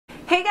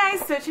Hey guys,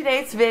 so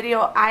today's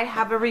video I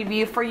have a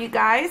review for you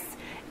guys.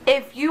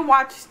 If you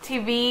watch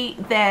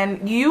TV,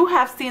 then you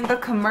have seen the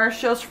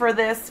commercials for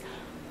this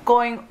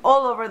going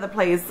all over the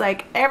place.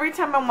 Like every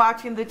time I'm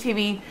watching the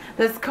TV,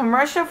 this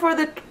commercial for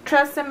the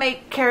TREsemme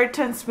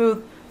Keratin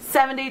Smooth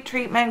 7-day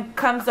treatment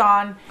comes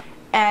on,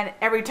 and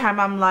every time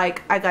I'm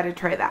like, I gotta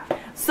try that.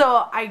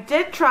 So I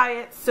did try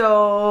it,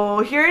 so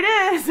here it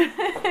is.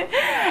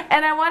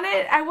 And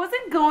I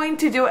wasn't going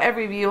to do a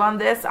review on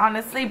this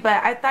honestly,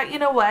 but I thought, you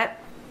know what,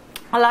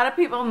 a lot of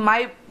people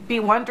might be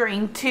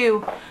wondering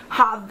too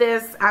how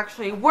this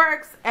actually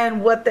works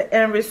and what the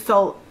end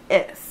result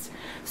is.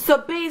 So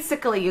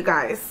basically, you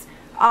guys,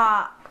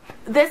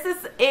 this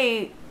is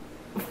a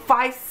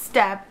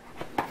 5-step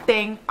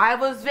thing. I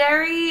was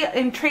very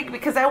intrigued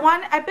because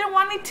I've been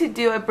wanting to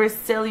do a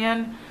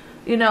Brazilian,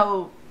 you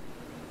know,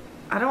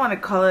 I don't want to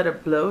call it a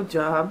blow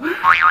job.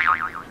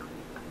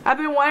 I've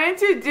been wanting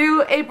to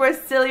do a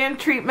Brazilian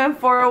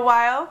treatment for a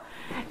while,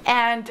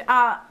 and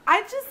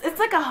it's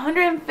like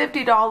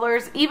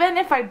 $150. Even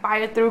if I buy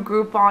it through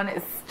Groupon,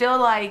 it's still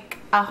like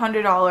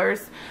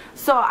 $100.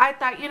 So I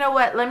thought, you know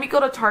what, let me go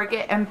to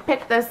Target and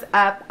pick this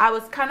up. I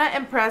was kind of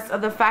impressed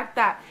of the fact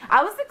that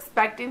I was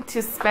expecting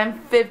to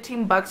spend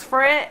 15 bucks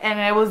for it, and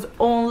it was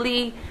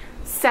only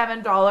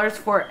 $7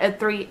 for a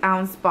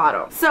 3-ounce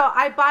bottle. So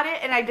I bought it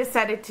and I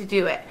decided to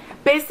do it.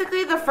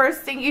 Basically, the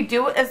first thing you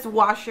do is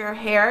wash your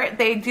hair.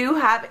 They do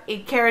have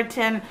a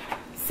Keratin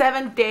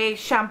 7-day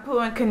shampoo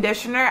and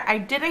conditioner. I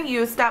didn't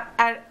use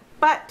that,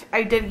 but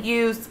I did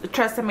use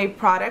TREsemme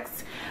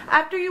products.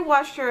 After you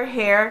wash your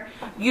hair,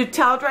 you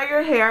towel dry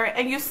your hair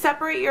and you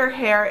separate your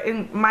hair.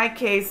 In my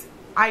case,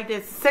 I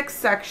did 6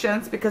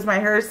 sections because my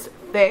hair is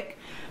thick.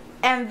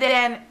 And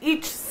then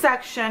each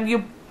section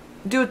you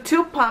do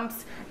 2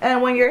 pumps,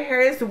 and when your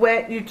hair is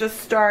wet, you just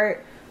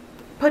start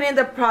putting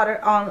the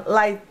product on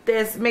like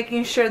this,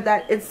 making sure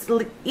that it's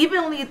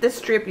evenly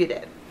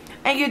distributed.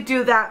 And you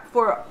do that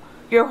for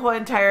your whole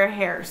entire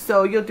hair.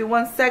 So you'll do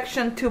 1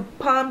 section, 2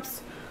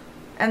 pumps,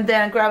 and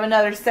then grab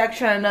another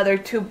section, another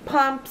 2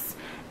 pumps,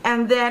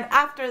 and then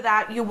after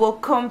that you will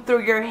comb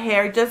through your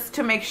hair just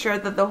to make sure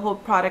that the whole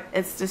product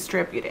is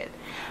distributed.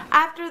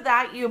 After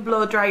that, you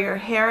blow dry your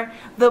hair.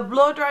 The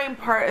blow drying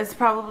part is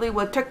probably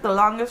what took the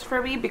longest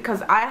for me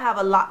because I have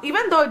a lot,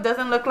 even though it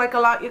doesn't look like a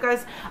lot, you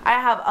guys, I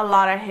have a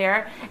lot of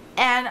hair.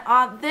 And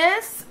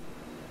this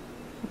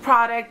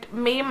product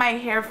made my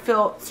hair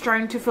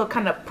starting to feel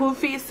kind of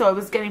poofy, so it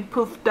was getting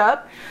poofed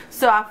up.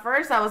 So at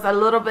first I was a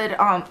little bit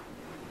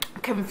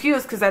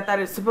confused because I thought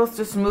it's supposed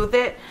to smooth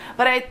it,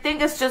 but I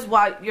think it's just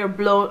while you're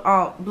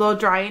blow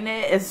drying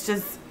it, it's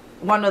just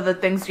one of the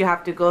things you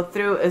have to go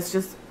through. It's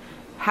just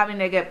having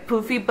to get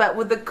poofy, but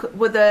with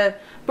the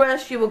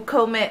brush you will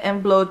comb it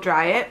and blow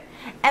dry it,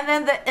 and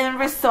then the end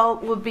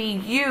result will be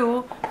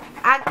you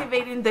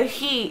activating the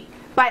heat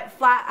by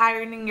flat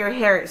ironing your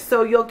hair.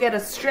 So you'll get a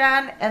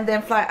strand and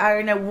then flat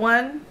iron it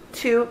 1,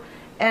 2,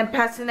 and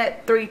passing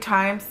it 3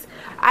 times.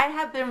 I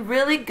have been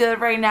really good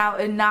right now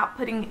in not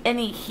putting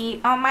any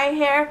heat on my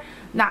hair,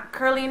 not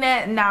curling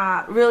it,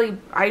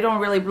 I don't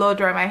really blow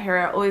dry my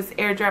hair. I always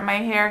air dry my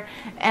hair,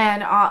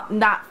 and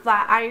not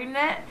flat iron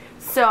it.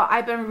 So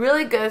I've been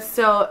really good.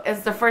 So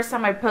it's the first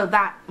time I put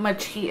that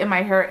much heat in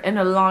my hair in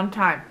a long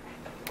time.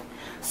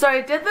 So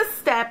I did the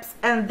steps,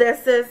 and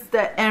this is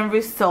the end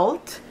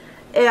result.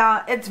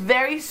 It's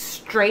very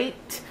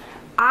straight.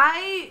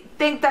 I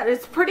think that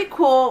it's pretty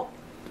cool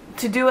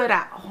to do it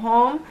at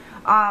home,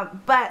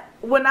 but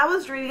when I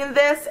was reading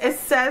this, it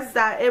says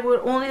that it would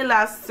only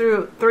last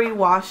through 3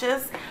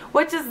 washes,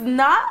 which is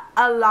not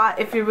a lot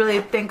if you really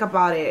think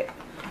about it.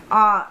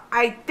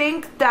 I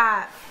think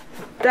that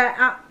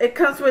it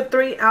comes with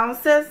 3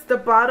 ounces. The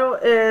bottle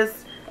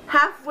is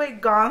halfway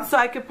gone, so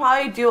I could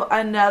probably do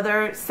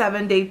another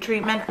 7-day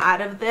treatment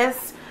out of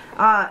this,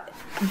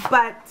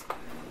 but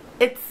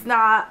it's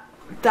not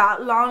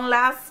that long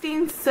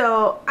lasting.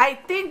 So I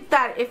think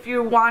that if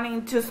you're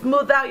wanting to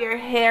smooth out your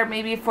hair,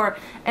 maybe for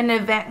an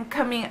event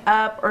coming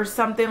up or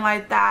something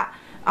like that,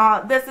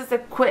 this is a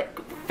quick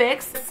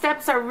fix. The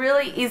steps are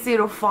really easy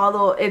to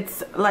follow.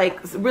 It's like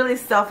really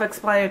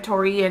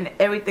self-explanatory and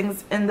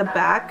everything's in the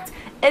back.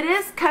 It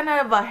is kind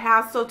of a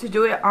hassle to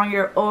do it on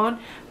your own,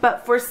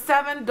 but for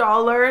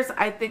 $7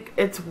 I think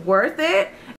it's worth it.